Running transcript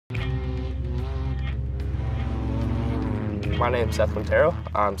My name's Seth Quintero.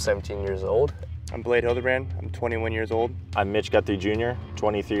 I'm 17 years old. I'm Hildebrand. I'm 21 years old. I'm Mitch Guthrie Jr.,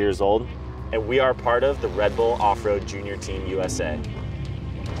 23 years old. And we are part of the Red Bull Off-Road Junior Team USA.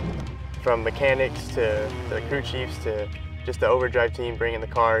 From mechanics to the crew chiefs to just the overdrive team bringing the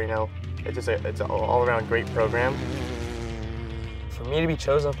car, you know, it's an all-around great program. For me to be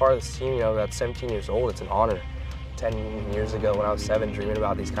chosen part of this team, you know, at 17 years old, it's an honor. 10 years ago when I was 7, dreaming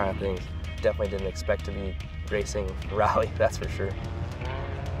about these kind of things, definitely didn't expect to be racing rally, that's for sure.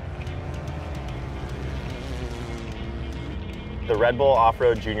 The Red Bull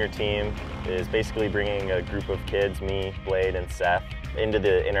Off-Road Junior Team is basically bringing a group of kids, me, Blade, and Seth, into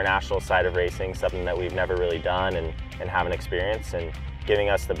the international side of racing, something that we've never really done and haven't experienced, and giving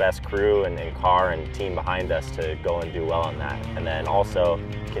us the best crew and car and team behind us to go and do well on that. And then also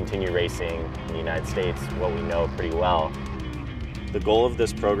continue racing in the United States, what we know pretty well. The goal of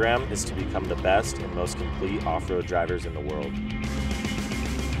this program is to become the best and most complete off-road drivers in the world.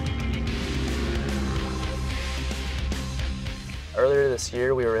 Earlier this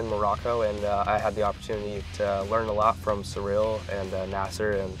year, we were in Morocco, and I had the opportunity to learn a lot from Cyril and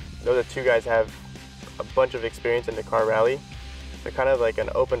Nasser. And those are two guys that have a bunch of experience in Dakar Rally. They're kind of like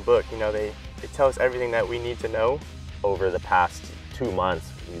an open book, you know, they tell us everything that we need to know. Over the past 2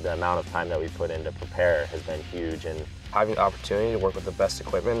 months, the amount of time that we put in to prepare has been huge. And having the opportunity to work with the best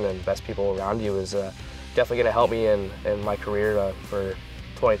equipment and best people around you is definitely going to help me in my career for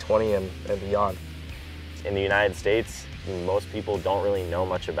 2020 and beyond. In the United States, most people don't really know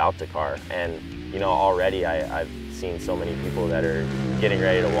much about Dakar, and you know, already I've seen so many people that are getting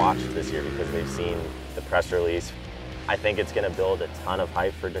ready to watch this year because they've seen the press release. I think it's going to build a ton of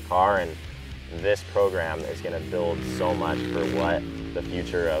hype for Dakar, and this program is going to build so much for what the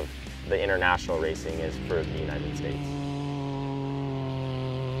future of the international racing is for the United States.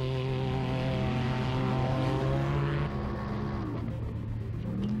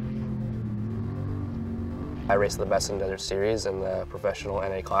 I raced the Best in Desert Series in the professional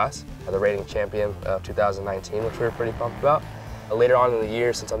NA class, the rating champion of 2019, which we were pretty pumped about. Later on in the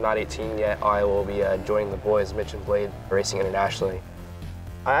year, since I'm not 18 yet, I will be joining the boys, Mitch and Blade, racing internationally.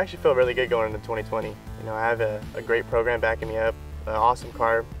 I actually feel really good going into 2020. You know, I have a great program backing me up, an awesome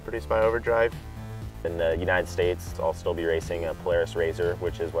car produced by Overdrive. In the United States, I'll still be racing a Polaris Razor,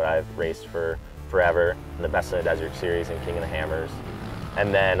 which is what I've raced for forever, in the Best in the Desert Series and King of the Hammers.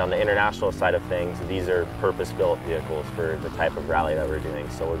 And then on the international side of things, these are purpose-built vehicles for the type of rally that we're doing.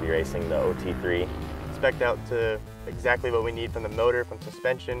 So we'll be racing the OT3. Spec'd out to exactly what we need from the motor, from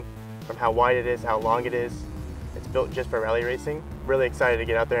suspension, from how wide it is, how long it is. It's built just for rally racing. Really excited to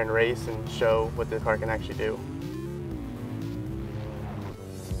get out there and race and show what the car can actually do.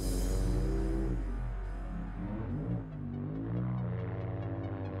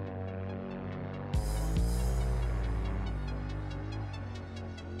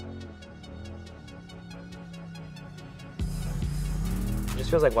 It just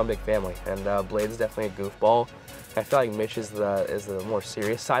feels like one big family, and Blade's definitely a goofball. I feel like Mitch is the more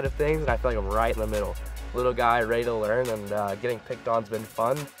serious side of things, and I feel like I'm right in the middle. Little guy, ready to learn, and getting picked on's been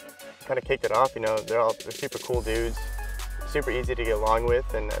fun. Kind of kicked it off, you know, they're super cool dudes, super easy to get along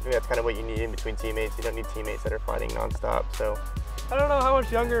with, and I think that's kind of what you need in between teammates. You don't need teammates that are fighting nonstop, so. I don't know how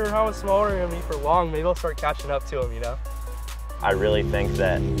much younger or how much smaller they're gonna be for long. Maybe I'll start catching up to them, you know? I really think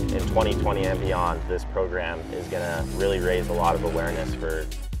that in 2020 and beyond, this program is going to really raise a lot of awareness for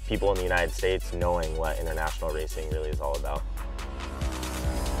people in the United States knowing what international racing really is all about.